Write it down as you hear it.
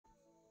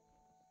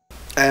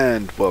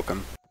And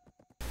welcome.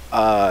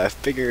 I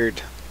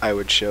figured I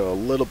would show a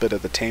little bit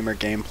of the Tamer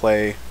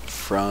gameplay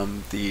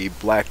from the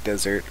Black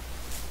Desert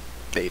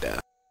beta.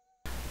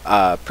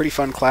 Pretty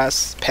fun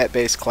class,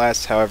 pet-based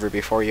class. However,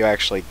 before you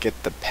actually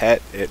get the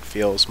pet, it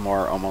feels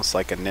more almost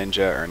like a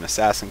ninja or an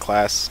assassin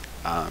class,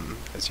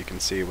 as you can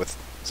see with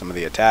some of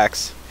the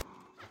attacks.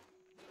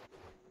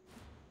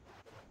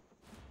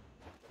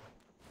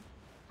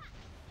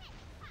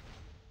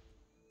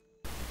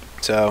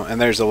 So, and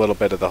there's a little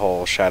bit of the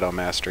whole shadow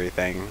mastery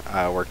thing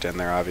worked in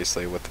there,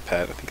 obviously, with the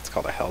pet. I think it's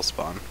called a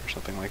hellspawn or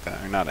something like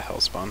that, or not a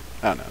hellspawn.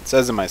 I don't know. It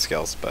says in my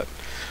skills, but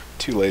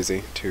too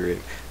lazy to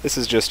read. This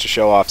is just to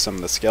show off some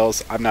of the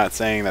skills. I'm not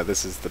saying that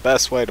this is the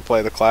best way to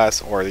play the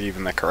class, or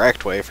even the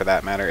correct way for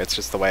that matter. It's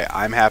just the way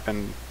I'm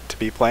happen to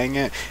be playing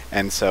it,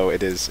 and so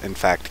it is in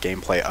fact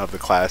gameplay of the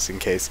class in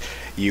case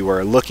you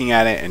were looking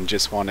at it and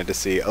just wanted to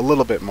see a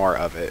little bit more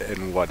of it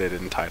and what it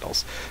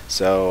entitles.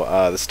 So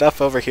the stuff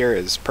over here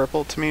is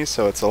purple to me,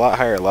 so it's a lot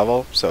higher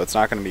level, so it's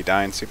not going to be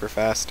dying super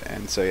fast,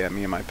 and so yeah,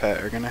 me and my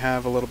pet are going to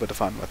have a little bit of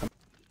fun with him.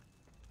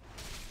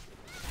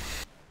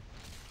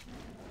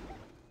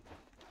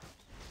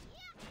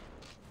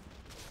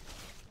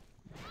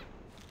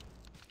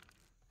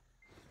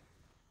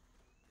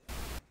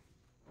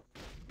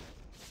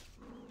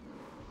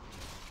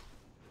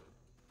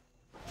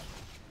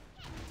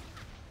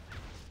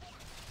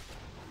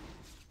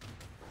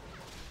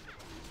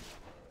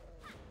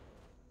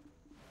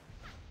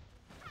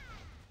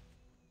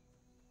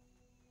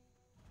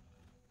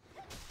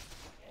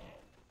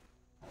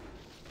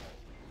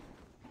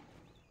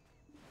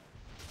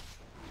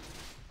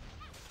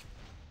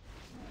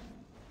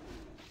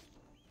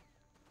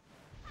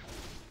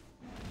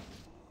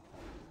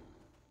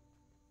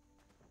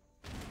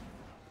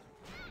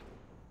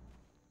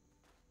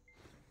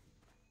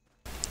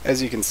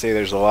 As you can see,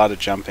 there's a lot of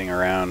jumping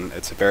around.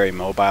 It's a very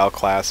mobile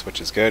class, which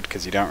is good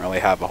because you don't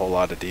really have a whole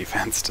lot of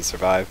defense to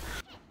survive.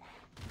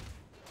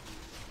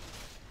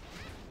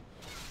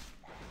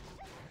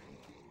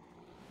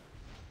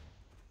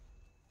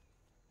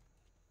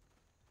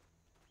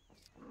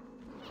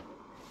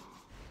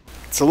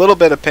 It's a little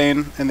bit of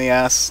pain in the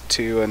ass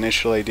to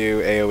initially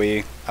do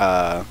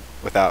AoE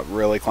without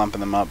really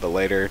clumping them up, but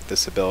later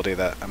this ability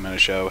that I'm going to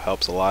show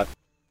helps a lot.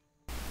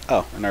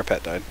 Oh, and our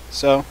pet died.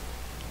 So,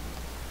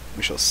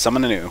 we shall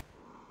summon anew.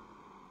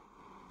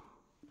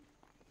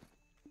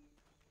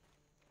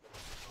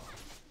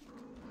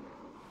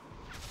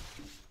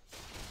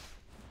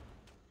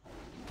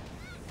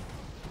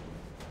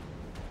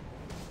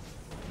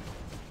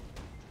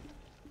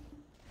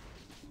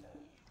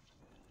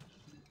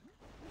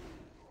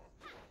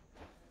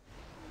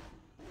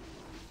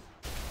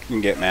 You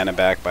can get mana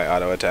back by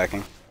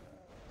auto-attacking.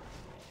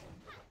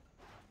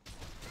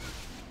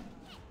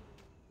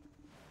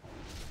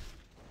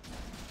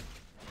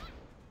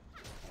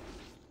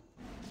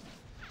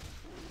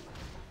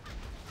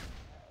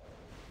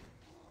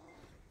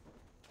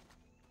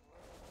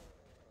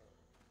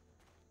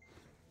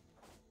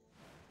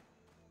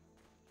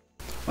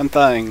 One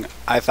thing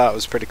I thought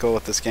was pretty cool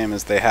with this game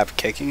is they have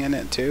kicking in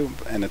it too,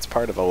 and it's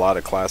part of a lot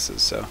of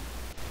classes, so.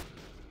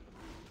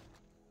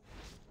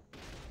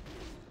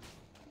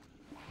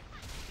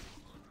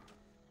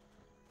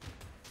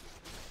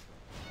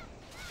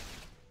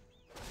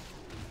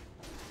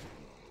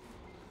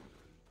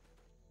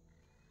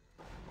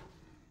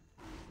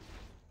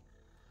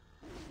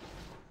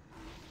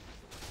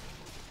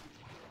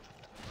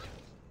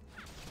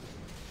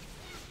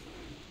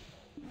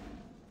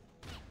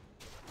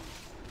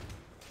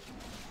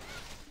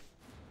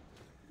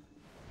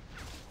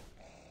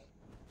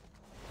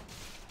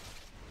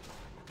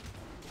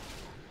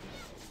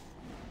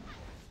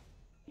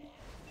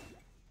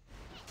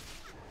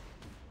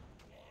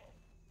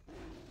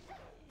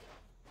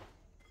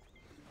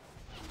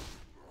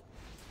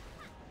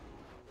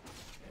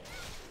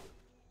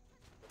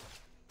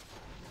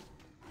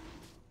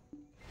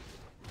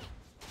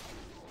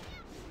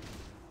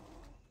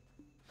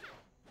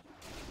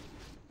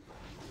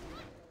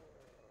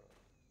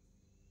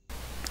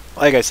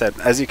 Like I said,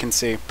 as you can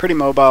see, pretty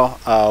mobile,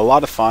 a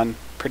lot of fun,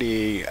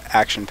 pretty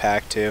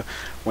action-packed too.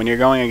 When you're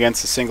going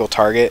against a single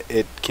target,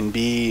 it can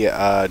be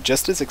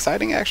just as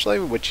exciting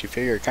actually, which you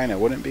figure it kind of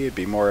wouldn't be. It'd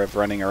be more of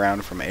running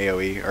around from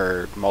AoE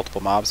or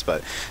multiple mobs,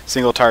 but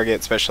single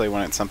target, especially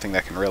when it's something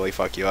that can really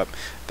fuck you up,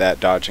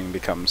 that dodging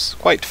becomes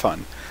quite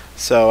fun.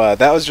 So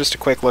that was just a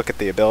quick look at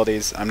the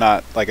abilities. I'm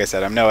not, like I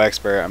said, I'm no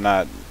expert. I'm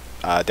not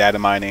data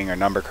mining or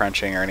number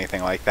crunching or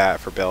anything like that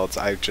for builds.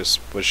 I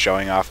just was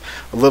showing off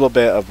a little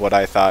bit of what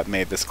I thought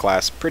made this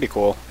class pretty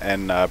cool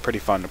and pretty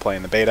fun to play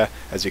in the beta.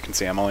 As you can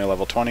see, I'm only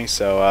level 20,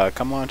 so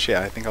come launch,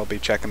 yeah, I think I'll be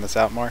checking this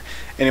out more.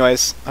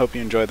 Anyways, hope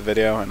you enjoyed the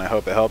video and I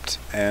hope it helped,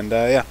 and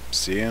yeah,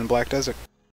 see you in Black Desert.